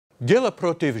Дело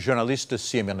против журналиста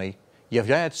Семены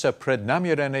является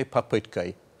преднамеренной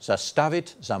попыткой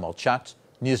заставить замолчать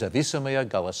независимые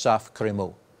голоса в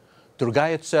Крыму.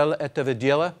 Другая цель этого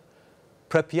дела –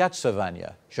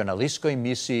 препятствование журналистской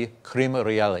миссии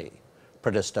Крым.Реалии,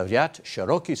 предоставлять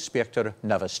широкий спектр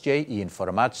новостей и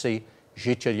информации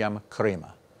жителям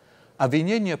Крыма.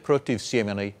 Обвинения против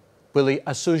Семены были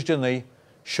осуждены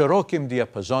широким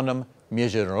диапазоном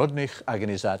международных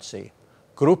организаций,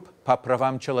 групп по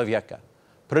правам человека,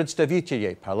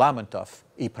 представителей парламентов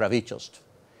и правительств.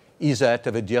 Из-за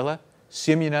этого дела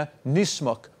Семена не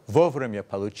смог вовремя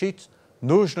получить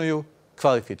нужную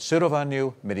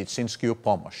квалифицированную медицинскую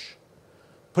помощь.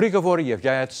 Приговор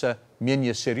является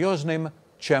менее серьезным,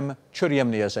 чем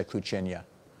тюремное заключение,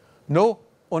 но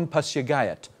он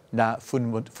посягает на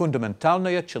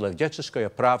фундаментальное человеческое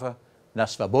право на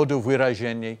свободу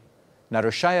выражений,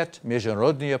 нарушает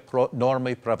международные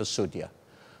нормы правосудия.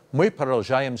 Мы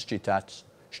продолжаем считать,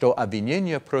 что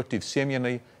обвинения против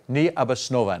Семены не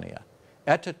обоснованные.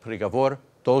 Этот приговор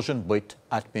должен быть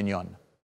отменен.